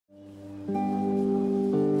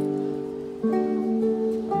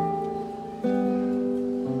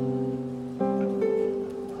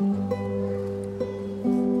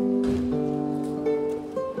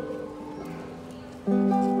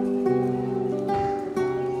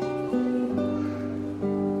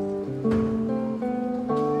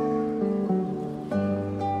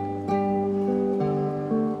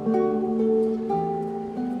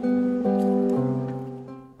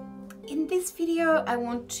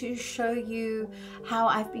to show you how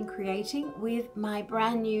I've been creating with my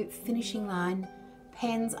brand new finishing line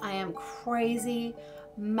pens. I am crazy,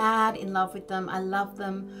 mad in love with them. I love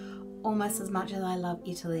them almost as much as I love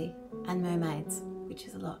Italy and mermaids, which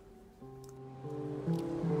is a lot.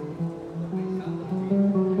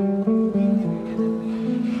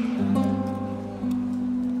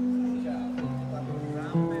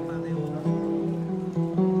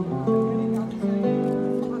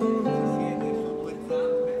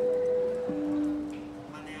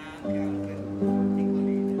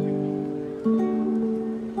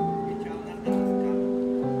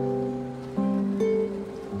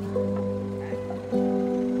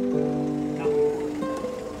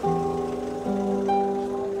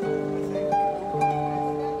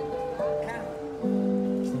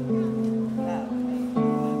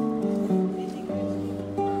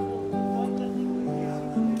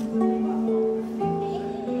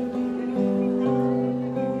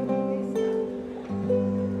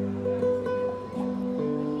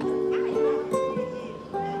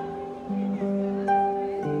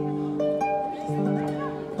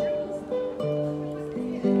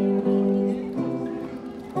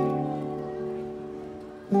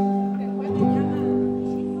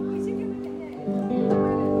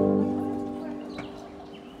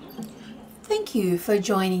 Thank you for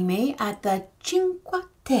joining me at the Cinque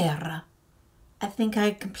Terre. I think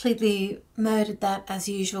I completely murdered that as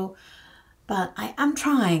usual, but I am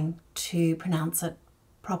trying to pronounce it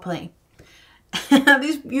properly.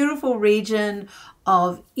 This beautiful region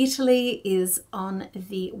of Italy is on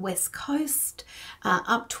the west coast,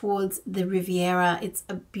 up towards the Riviera. It's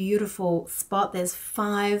a beautiful spot. There's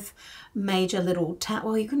 5 major little towns.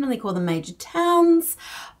 Well, you couldn't really call them major towns,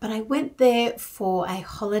 but I went there for a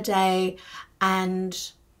holiday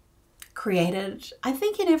and created, I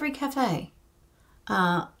think, in every cafe,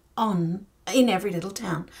 in every little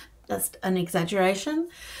town. That's an exaggeration.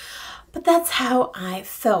 But that's how I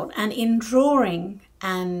felt, and in drawing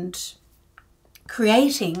and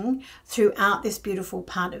creating throughout this beautiful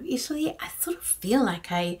part of Italy, I sort of feel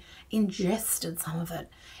like I ingested some of it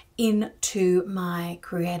into my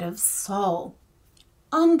creative soul.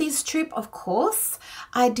 On this trip, of course,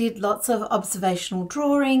 I did lots of observational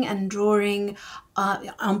drawing and drawing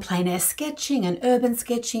on plein air sketching and urban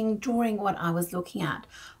sketching, drawing what I was looking at.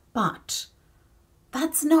 But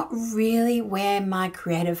that's not really where my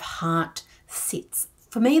creative heart sits.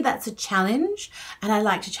 For me, that's a challenge, and I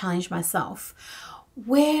like to challenge myself.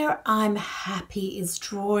 Where I'm happy is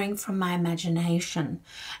drawing from my imagination,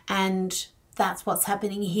 and that's what's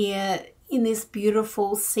happening here in this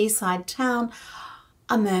beautiful seaside town.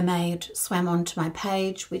 A mermaid swam onto my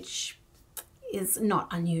page, which is not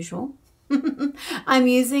unusual. I'm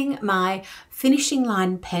using my finishing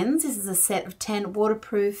line pens. This is a set of 10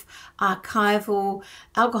 waterproof, archival,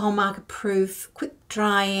 alcohol marker proof, quick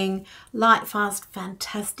drying, light fast,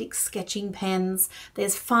 fantastic sketching pens.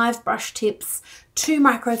 There's 5 brush tips, 2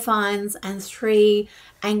 microfines and 3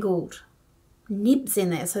 angled nibs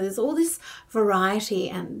in there. So there's all this variety,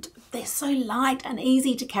 and they're so light and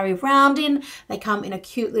easy to carry around in. They come in a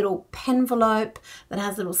cute little penvelope that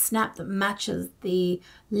has a little snap that matches the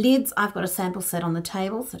lids. I've got a sample set on the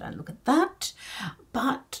table, so don't look at that.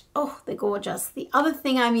 But oh, they're gorgeous. The other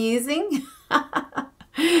thing I'm using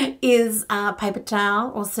is paper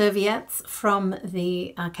towel or serviettes from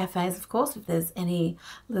the cafes, of course, if there's any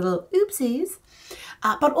little oopsies.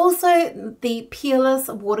 But also the Peerless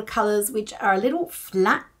watercolors, which are a little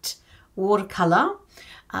flat watercolor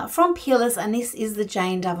from Peerless, and this is the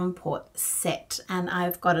Jane Davenport set. And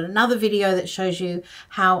I've got another video that shows you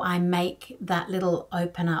how I make that little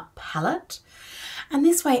open up palette. And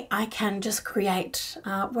this way I can just create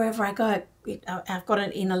wherever I go. I've got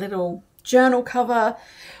it in a little journal cover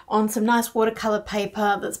on some nice watercolor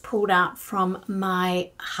paper that's pulled out from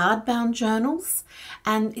my hardbound journals,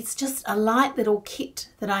 and it's just a light little kit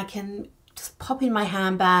that I can just pop in my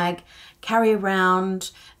handbag, carry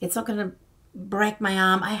around. It's not going to break my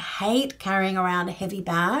arm. I hate carrying around a heavy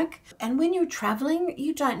bag, and when you're traveling,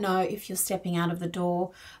 you don't know if you're stepping out of the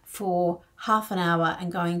door for half an hour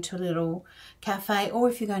and going to a little cafe, or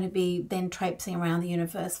if you're going to be then traipsing around the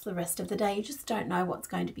universe for the rest of the day. You just don't know what's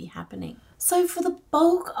going to be happening. So for the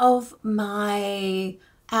bulk of my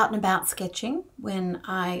out and about sketching, when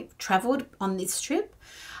I traveled on this trip,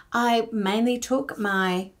 I mainly took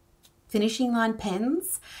my finishing line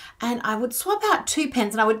pens, and I would swap out 2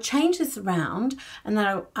 pens, and I would change this around, and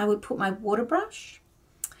then I would put my water brush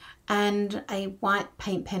and a white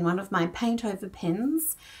paint pen, one of my paint over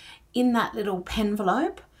pens, in that little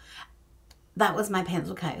penvelope. That was my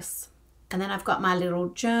pencil case. And then I've got my little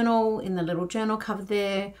journal in the little journal cover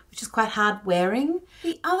there, which is quite hard wearing.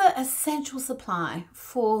 The other essential supply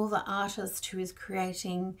for the artist who is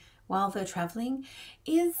creating while they're traveling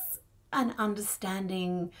is an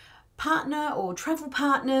understanding partner or travel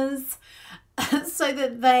partners so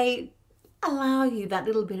that they allow you that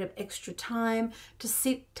little bit of extra time to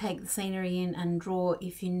sit, take the scenery in and draw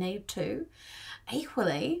if you need to.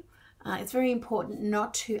 Equally, it's very important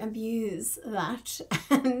not to abuse that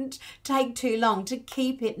and take too long, to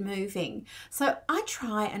keep it moving. So I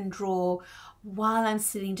try and draw while I'm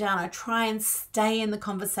sitting down. I try and stay in the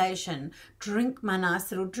conversation, drink my nice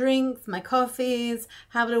little drinks, my coffees,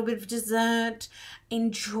 have a little bit of dessert,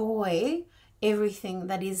 enjoy everything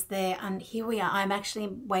that is there. And here we are. I'm actually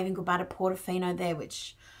waving goodbye to Portofino there,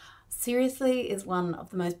 which seriously is one of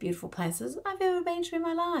the most beautiful places I've ever been to in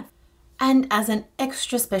my life. And as an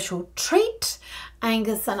extra special treat,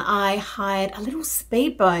 Angus and I hired a little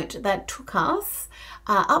speedboat that took us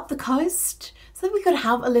up the coast so that we could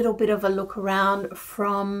have a little bit of a look around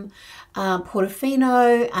from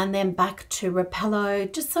Portofino and then back to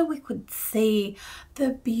Rapallo, just so we could see the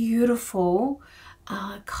beautiful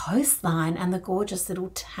coastline and the gorgeous little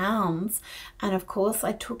towns. And of course,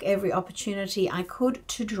 I took every opportunity I could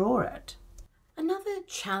to draw it. Another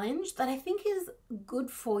challenge that I think is good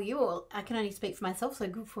for you, or I can only speak for myself, so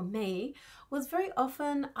good for me, was very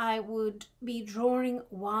often I would be drawing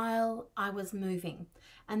while I was moving.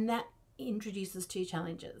 And that introduces two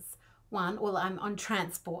challenges. One, well, I'm on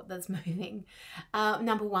transport that's moving.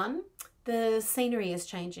 Number one, the scenery is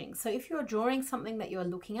changing. So if you're drawing something that you're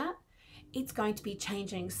looking at, it's going to be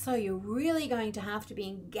changing. So you're really going to have to be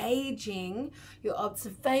engaging your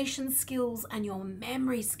observation skills and your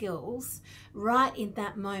memory skills right in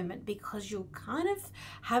that moment, because you're kind of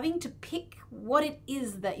having to pick what it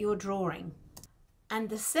is that you're drawing. And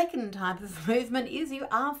the second type of movement is you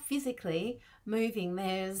are physically moving.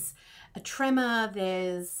 There's a tremor,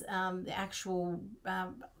 there's the actual,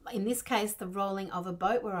 in this case, the rolling of a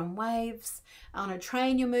boat. We're on waves. On a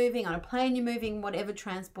train you're moving, on a plane you're moving, whatever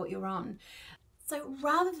transport you're on. So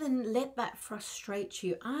rather than let that frustrate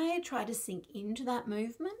you, I try to sink into that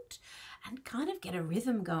movement and kind of get a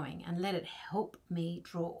rhythm going and let it help me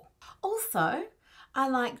draw. Also, I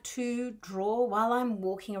like to draw while I'm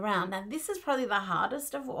walking around. Now, this is probably the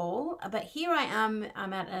hardest of all, but here I am.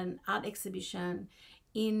 I'm at an art exhibition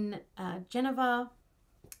in Geneva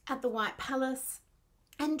at the White Palace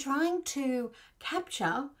and trying to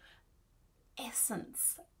capture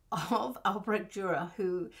essence of Albrecht Dürer,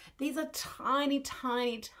 who these are tiny,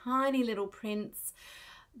 tiny, tiny little prints.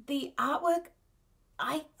 The artwork,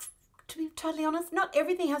 to be totally honest, not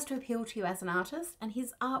everything has to appeal to you as an artist, and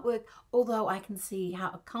his artwork, although I can see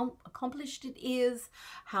how accomplished it is,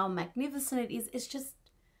 how magnificent it is, it's just,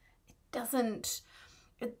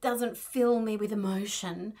 it doesn't fill me with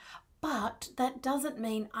emotion. But that doesn't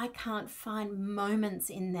mean I can't find moments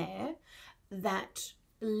in there that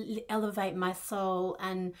elevate my soul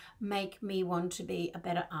and make me want to be a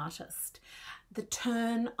better artist. The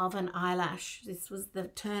turn of an eyelash, this was the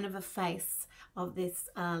turn of a face of this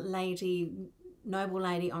lady, noble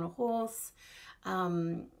lady on a horse,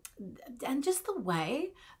 and just the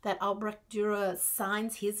way that Albrecht Dürer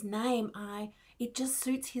signs his name, it just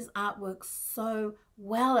suits his artwork so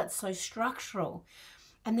well. It's so structural.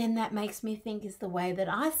 And then that makes me think, is the way that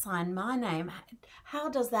I sign my name, how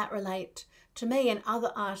does that relate to me and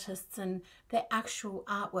other artists and their actual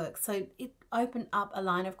artwork? So it opened up a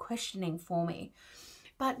line of questioning for me.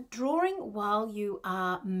 But drawing while you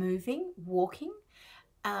are moving, walking,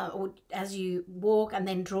 or as you walk and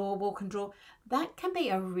then draw, walk and draw, that can be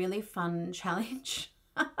a really fun challenge.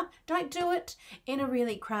 Don't do it in a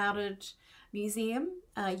really crowded museum.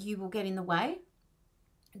 You will get in the way.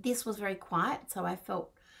 This was very quiet, so I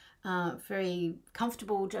felt very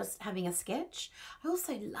comfortable just having a sketch. I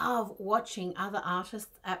also love watching other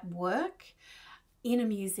artists at work in a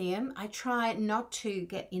museum. I try not to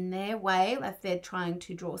get in their way if they're trying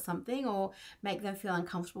to draw something or make them feel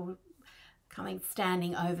uncomfortable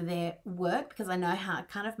standing over their work, because I know how it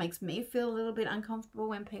kind of makes me feel a little bit uncomfortable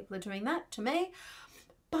when people are doing that to me.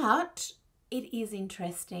 But it is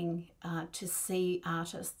interesting to see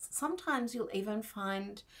artists. Sometimes you'll even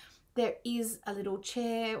find there is a little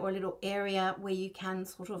chair or a little area where you can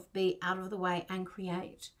sort of be out of the way and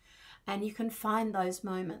create. And you can find those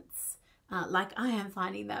moments, like I am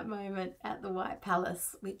finding that moment at the White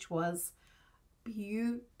Palace, which was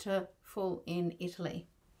beautiful in Italy.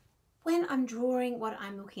 When I'm drawing what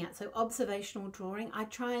I'm looking at, so observational drawing, I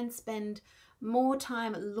try and spend more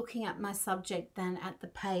time looking at my subject than at the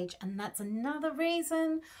page. And that's another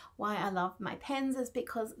reason why I love my pens, is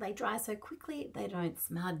because they dry so quickly, they don't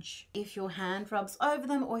smudge. If your hand rubs over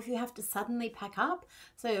them, or if you have to suddenly pack up,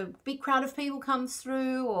 so a big crowd of people comes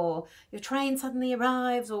through, or your train suddenly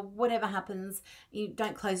arrives, or whatever happens, you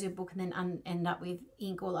don't close your book and then end up with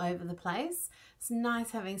ink all over the place. It's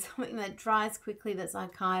nice having something that dries quickly, that's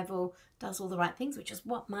archival, does all the right things, which is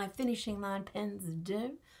what my finishing line pens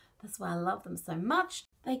do. That's why I love them so much.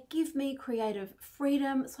 They give me creative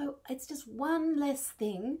freedom, so it's just one less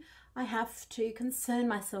thing I have to concern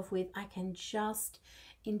myself with. I can just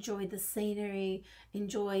enjoy the scenery,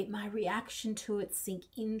 enjoy my reaction to it, sink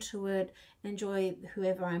into it, enjoy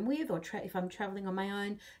whoever I'm with, or if I'm traveling on my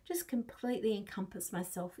own, just completely encompass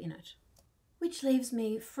myself in it. Which leaves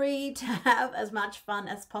me free to have as much fun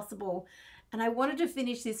as possible. And I wanted to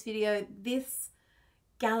finish this video. This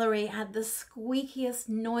gallery had the squeakiest,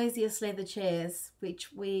 noisiest leather chairs,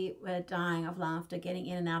 which we were dying of laughter getting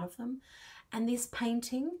in and out of them. And this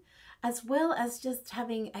painting, as well as just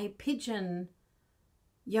having a pigeon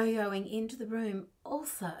yo-yoing into the room,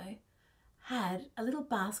 also had a little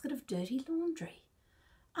basket of dirty laundry.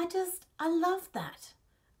 I loved that.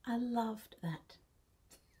 I loved that.